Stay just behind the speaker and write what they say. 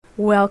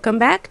Welcome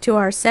back to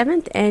our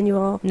 7th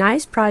annual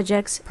Nice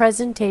Projects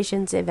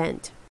Presentations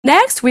event.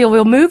 Next, we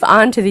will move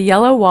on to the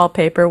yellow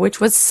wallpaper,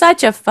 which was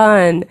such a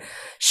fun,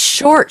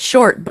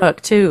 short book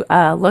to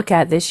look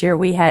at this year.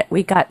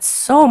 We got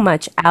so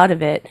much out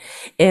of it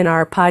in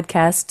our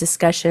podcast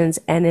discussions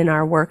and in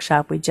our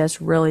workshop. We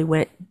just really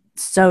went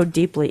so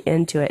deeply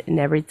into it and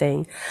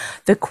everything.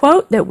 The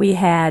quote that we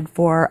had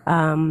for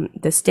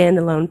the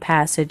standalone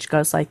passage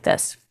goes like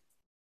this.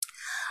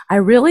 I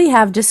really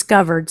have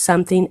discovered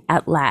something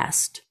at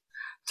last.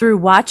 Through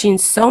watching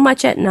so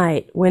much at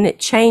night, when it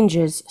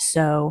changes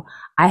so,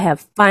 I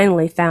have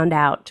finally found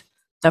out.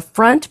 The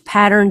front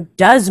pattern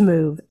does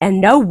move,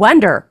 and no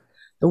wonder.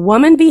 The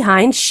woman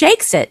behind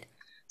shakes it.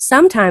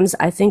 Sometimes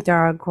I think there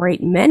are a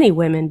great many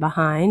women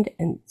behind,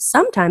 and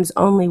sometimes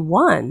only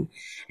one.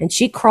 And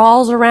she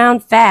crawls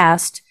around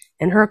fast,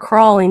 and her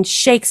crawling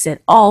shakes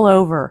it all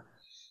over.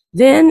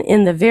 Then,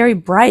 in the very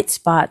bright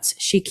spots,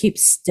 she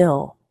keeps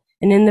still.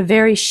 And in the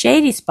very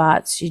shady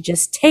spots, she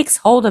just takes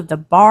hold of the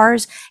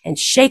bars and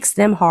shakes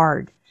them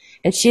hard.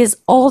 And she is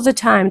all the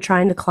time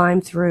trying to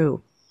climb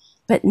through.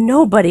 But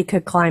nobody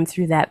could climb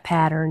through that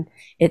pattern.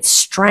 It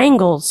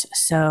strangles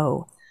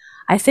so.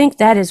 I think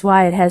that is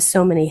why it has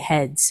so many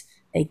heads.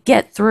 They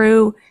get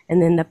through,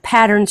 and then the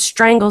pattern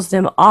strangles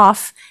them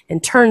off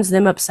and turns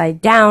them upside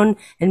down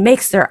and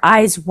makes their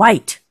eyes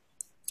white.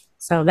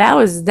 So that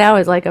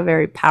was like a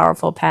very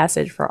powerful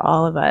passage for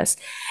all of us.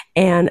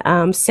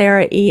 And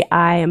Sarah E.,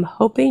 I am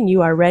hoping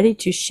you are ready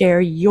to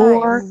share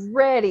your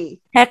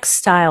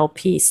textile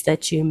piece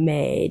that you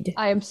made.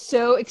 I am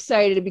so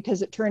excited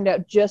because it turned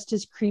out just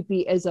as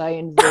creepy as I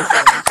envisioned.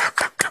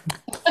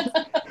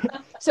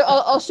 So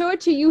I'll show it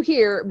to you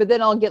here, but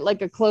then I'll get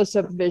like a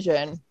close-up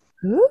vision.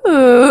 Ooh,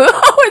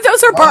 oh,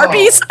 those are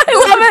Barbies. Oh. I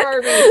love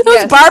it.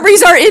 Those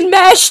Barbies are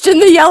enmeshed in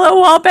the yellow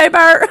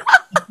wallpaper.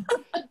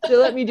 So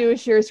let me do a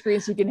share screen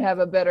so you can have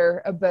a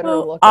better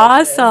look.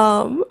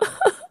 Awesome.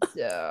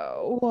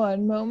 So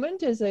one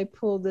moment as I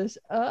pull this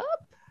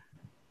up.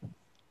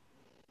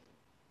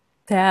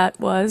 That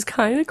was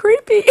kind of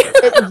creepy.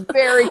 It's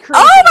very creepy.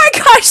 Oh my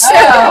gosh,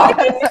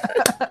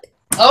 Sarah.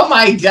 Oh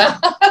my God.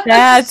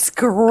 That's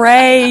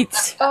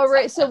great. All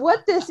right. So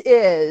what this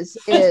is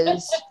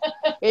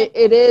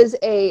it is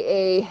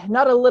a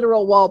not a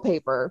literal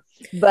wallpaper,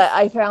 but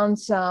I found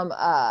some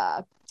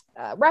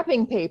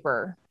wrapping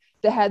paper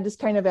that had this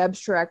kind of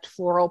abstract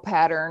floral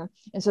pattern.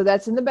 And so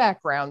that's in the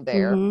background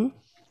there. Mm-hmm.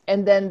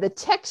 And then the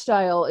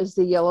textile is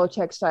the yellow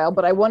textile,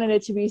 but I wanted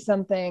it to be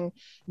something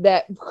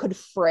that could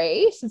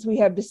fray since we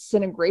have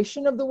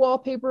disintegration of the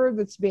wallpaper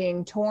that's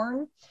being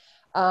torn.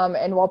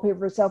 And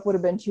wallpaper itself would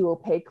have been too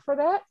opaque for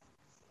that.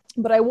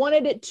 But I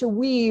wanted it to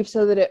weave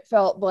so that it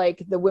felt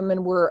like the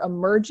women were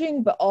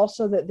emerging, but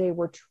also that they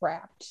were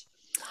trapped.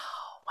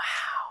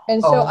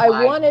 And so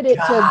I wanted it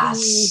to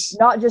be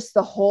not just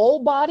the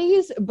whole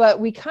bodies, but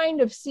we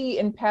kind of see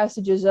in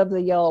passages of the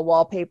yellow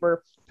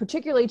wallpaper,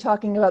 particularly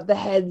talking about the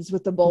heads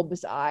with the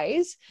bulbous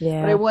eyes.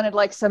 Yeah. But I wanted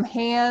like some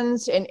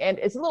hands, and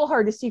it's a little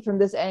hard to see from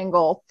this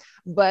angle,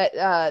 but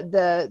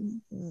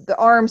the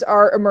arms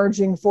are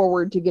emerging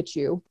forward to get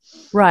you.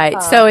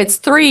 Right. So it's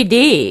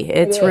 3D.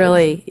 It's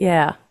really,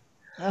 yeah.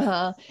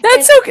 Uh-huh.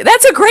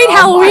 That's a great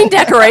Halloween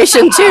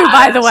decoration too,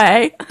 by the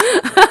way.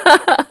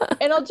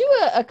 And I'll do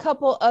a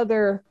couple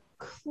other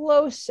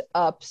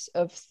close-ups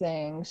of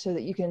things so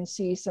that you can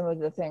see some of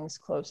the things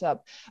close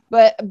up.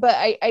 But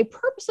I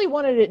purposely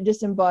wanted it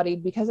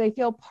disembodied because I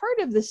feel part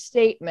of the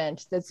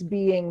statement that's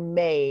being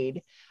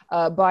made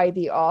by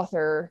the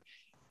author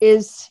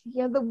is,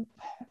 the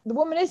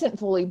woman isn't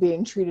fully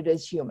being treated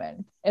as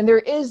human. And there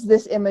is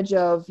this image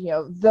of,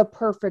 the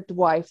perfect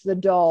wife, the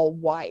doll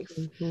wife.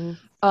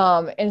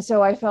 Mm-hmm. And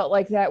so I felt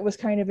like that was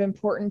kind of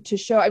important to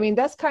show. I mean,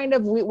 that's kind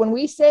of, when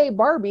we say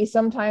Barbie,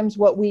 sometimes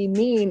what we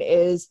mean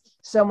is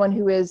someone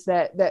who is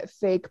that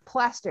fake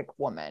plastic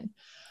woman.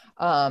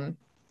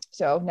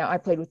 So now I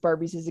played with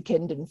Barbies as a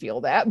kid and didn't feel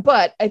that,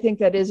 but I think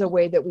that is a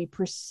way that we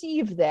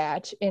perceive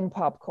that in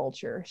pop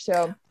culture.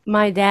 So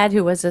my dad,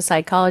 who was a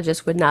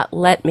psychologist, would not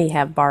let me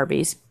have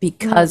Barbies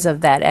because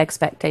of that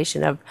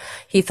expectation of,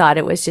 he thought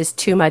it was just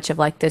too much of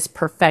like this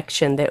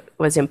perfection that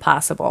was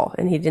impossible.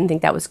 And he didn't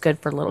think that was good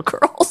for little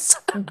girls.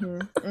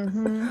 Mm-hmm,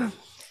 mm-hmm.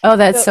 Oh,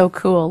 that's so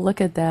cool.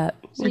 Look at that.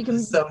 So you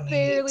can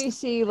barely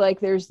see, like,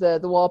 there's the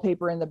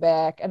wallpaper in the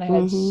back, and I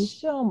had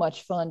so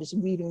much fun just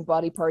weaving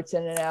body parts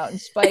in and out. And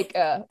Spike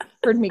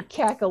heard me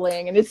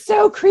cackling, and it's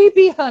so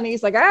creepy, honey.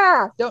 He's like,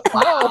 don't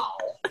know.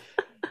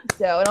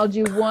 So, and I'll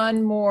do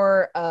one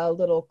more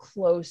little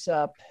close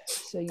up.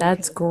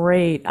 That's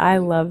great. I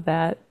love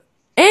that.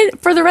 And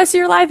for the rest of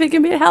your life, it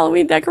can be a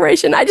Halloween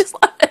decoration. I just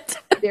love it.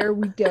 There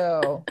we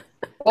go.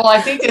 Well,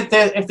 I think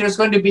that if there's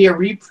going to be a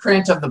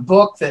reprint of the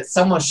book, that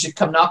someone should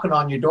come knocking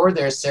on your door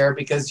there, Sarah,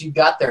 because you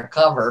got their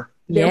cover.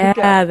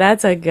 Yeah,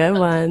 that's a good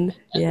one.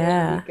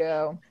 Yeah.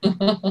 There we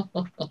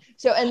go.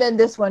 So, and then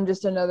this one,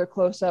 just another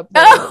close up.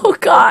 Oh,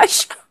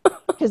 gosh.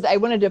 Because I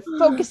wanted to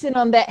focus in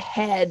on that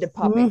head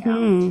popping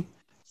out.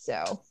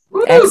 So.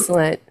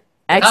 Excellent.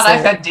 God,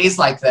 I've had days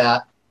like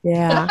that.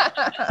 Yeah.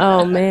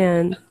 Oh,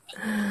 man.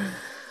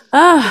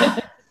 Oh,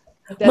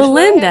 That's what I have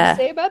Melinda, to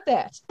say about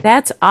that.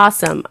 that's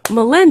awesome.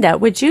 Melinda,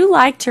 would you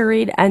like to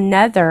read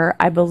another,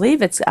 I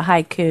believe it's a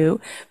haiku,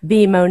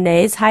 B.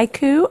 Monet's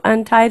haiku,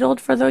 untitled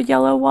for the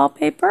yellow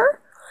wallpaper?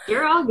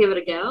 Sure, I'll give it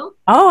a go.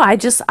 Oh,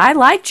 I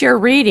liked your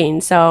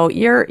reading, so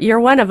you're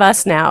one of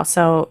us now.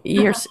 So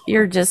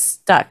you're just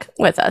stuck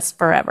with us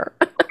forever.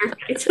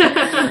 Perfect.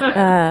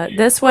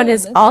 This one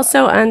is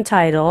also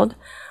untitled.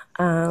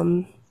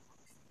 All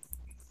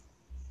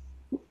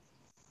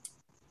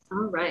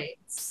right.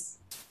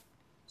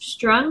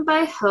 Strung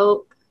by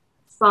hope,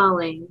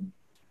 falling,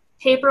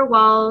 paper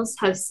walls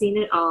have seen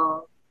it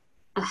all,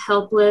 a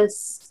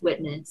helpless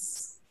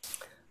witness.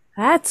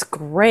 That's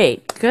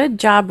great. Good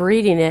job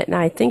reading it, and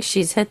I think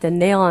she's hit the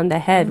nail on the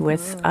head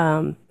with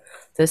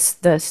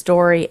the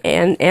story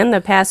and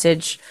the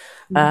passage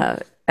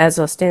as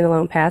a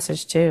standalone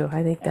passage too.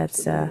 I think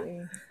that's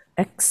Absolutely.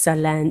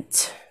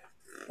 excellent.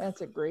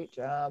 That's a great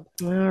job.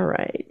 All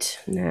right,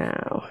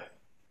 now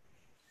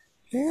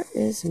where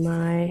is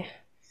my?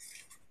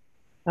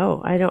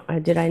 Oh,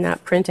 did I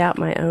not print out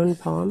my own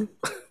poem?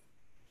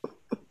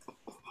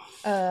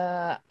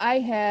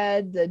 I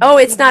had the. Oh,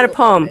 it's not a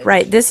digital poem, image.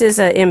 right? This is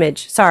an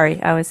image.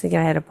 Sorry, I was thinking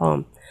I had a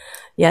poem.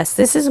 Yes,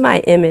 this is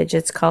my image.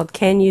 It's called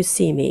 "Can You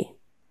See Me?"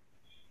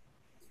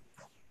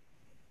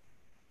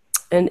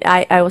 And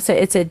I will say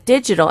it's a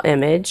digital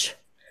image.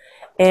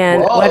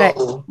 And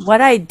Whoa. what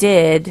I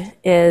did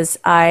is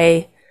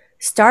I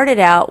started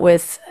out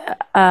with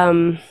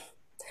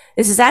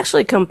this is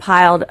actually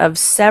compiled of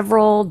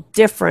several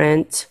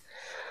different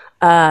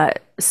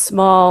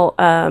small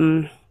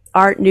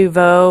Art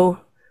Nouveau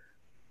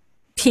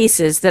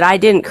pieces that I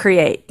didn't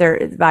create.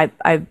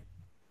 I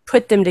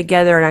put them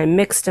together and I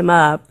mixed them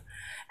up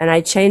and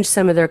I changed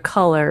some of their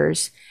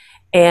colors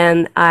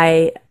and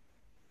I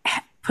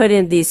put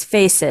in these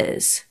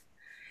faces.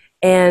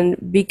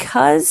 And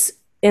because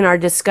in our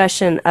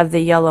discussion of the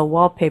yellow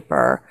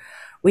wallpaper,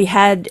 we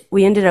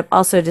ended up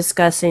also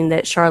discussing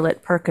that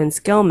Charlotte Perkins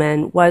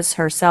Gilman was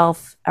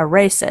herself a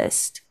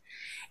racist.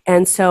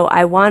 And so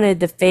I wanted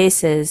the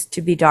faces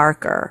to be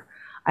darker.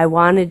 I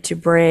wanted to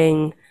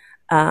bring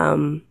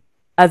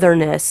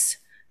otherness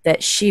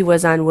that she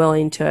was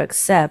unwilling to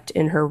accept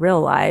in her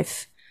real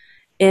life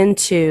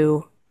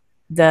into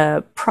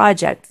the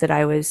project that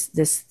I was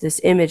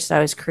this image that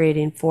I was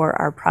creating for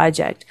our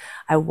project.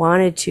 I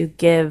wanted to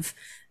give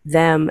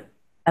them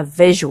a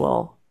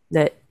visual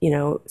that,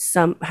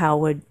 somehow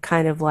would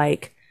kind of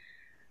like,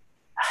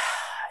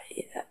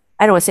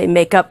 I don't want to say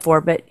make up for,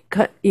 but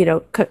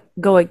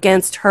go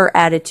against her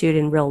attitude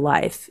in real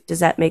life. Does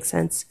that make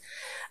sense?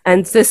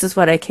 And this is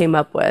what I came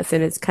up with,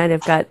 and it's kind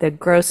of got the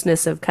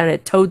grossness of kind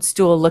of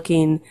toadstool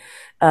looking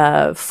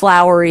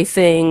flowery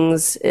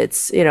things.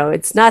 It's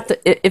not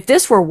if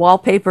this were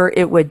wallpaper,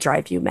 it would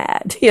drive you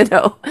mad,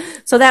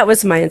 So that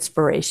was my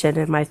inspiration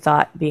and my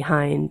thought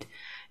behind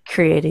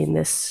creating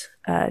this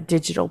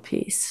digital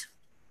piece.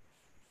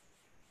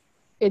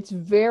 It's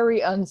very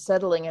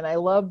unsettling, and I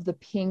love the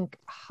pink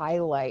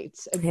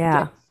highlights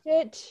Yeah. against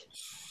it.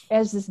 It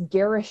has this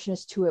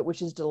garishness to it,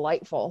 which is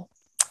delightful.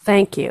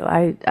 Thank you.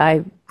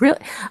 I really,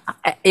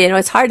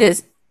 it's hard to,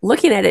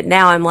 looking at it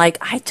now, I'm like,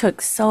 I took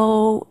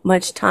so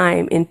much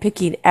time in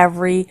picking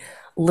every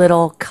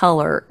little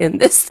color in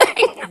this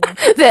thing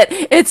that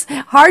it's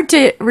hard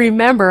to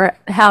remember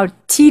how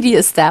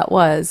tedious that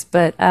was.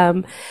 But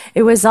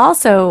it was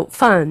also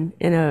fun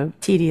in a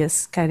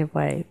tedious kind of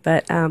way.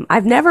 But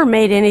I've never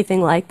made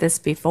anything like this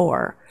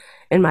before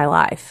in my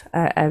life.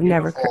 I've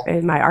never,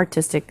 in my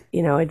artistic,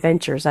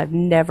 adventures, I've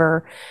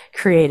never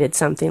created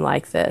something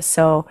like this.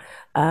 So,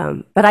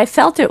 but I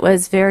felt it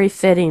was very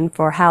fitting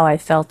for how I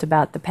felt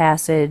about the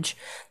passage,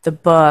 the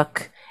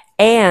book,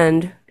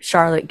 and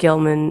Charlotte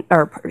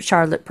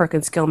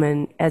Perkins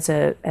Gilman as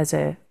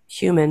a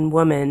human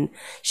woman.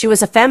 She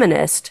was a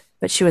feminist,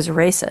 but she was a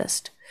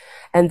racist,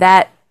 and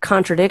that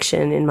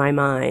contradiction in my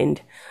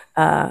mind,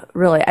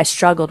 really, I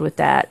struggled with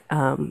that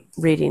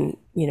reading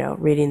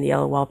the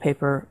Yellow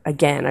Wallpaper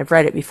again. I've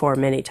read it before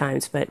many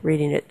times, but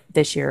reading it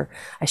this year,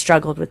 I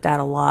struggled with that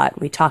a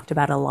lot. We talked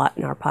about it a lot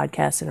in our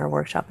podcast and our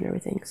workshop and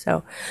everything.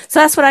 So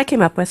that's what I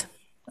came up with.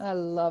 I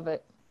love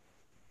it.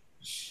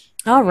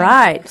 All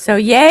right. So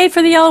yay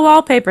for the Yellow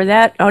Wallpaper.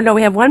 Oh no,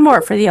 we have one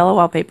more for the Yellow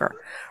Wallpaper.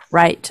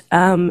 Right.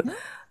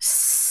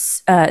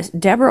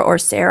 Deborah or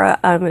Sarah,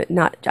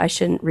 I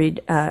shouldn't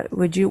read.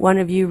 Would one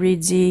of you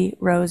read Z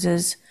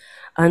Rose's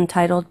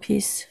untitled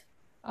piece?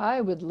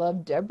 I would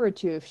love Deborah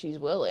to if she's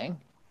willing.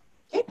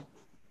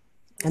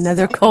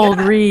 Another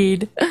cold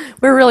read.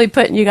 We're really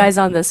putting you guys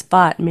on the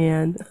spot,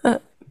 man.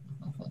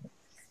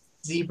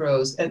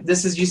 Zebros. And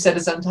this is, you said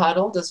it's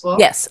untitled as well?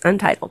 Yes,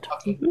 untitled.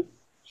 Okay.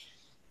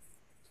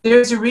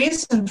 There's a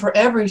reason for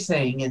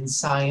everything in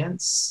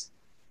science.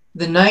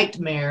 The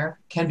nightmare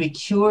can be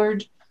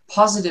cured.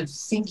 Positive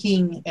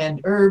thinking and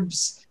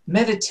herbs.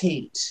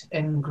 Meditate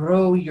and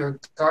grow your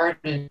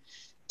garden.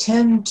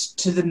 Tend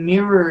to the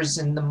mirrors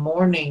in the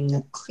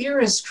morning, clear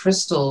as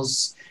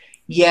crystals,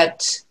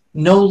 yet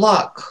no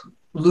luck,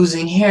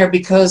 losing hair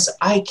because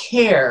I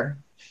care.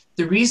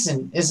 The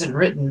reason isn't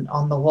written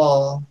on the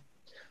wall.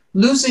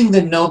 losing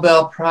the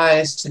Nobel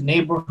Prize to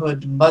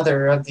Neighborhood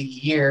Mother of the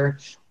Year,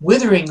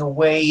 withering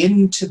away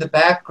into the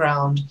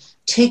background,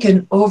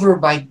 taken over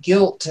by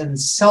guilt and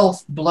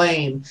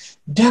self-blame,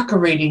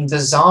 decorating the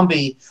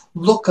zombie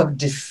look of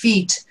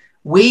defeat,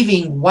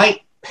 waving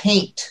white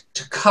paint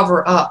to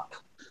cover up,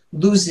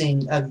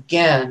 losing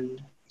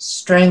again,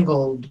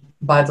 strangled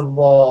by the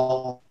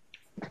wall.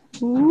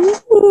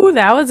 Ooh,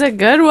 that was a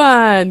good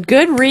one.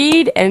 Good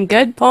read and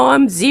good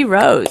poem.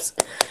 Zeros.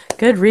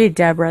 Good read,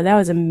 Deborah. That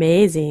was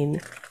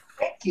amazing.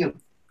 Thank you.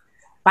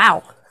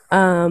 Wow.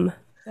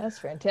 That's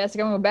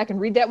fantastic. I'm going to go back and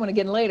read that one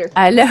again later.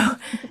 I know.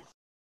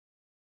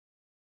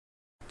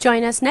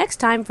 Join us next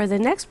time for the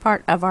next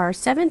part of our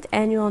 7th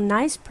annual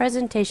Nice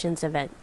Presentations event.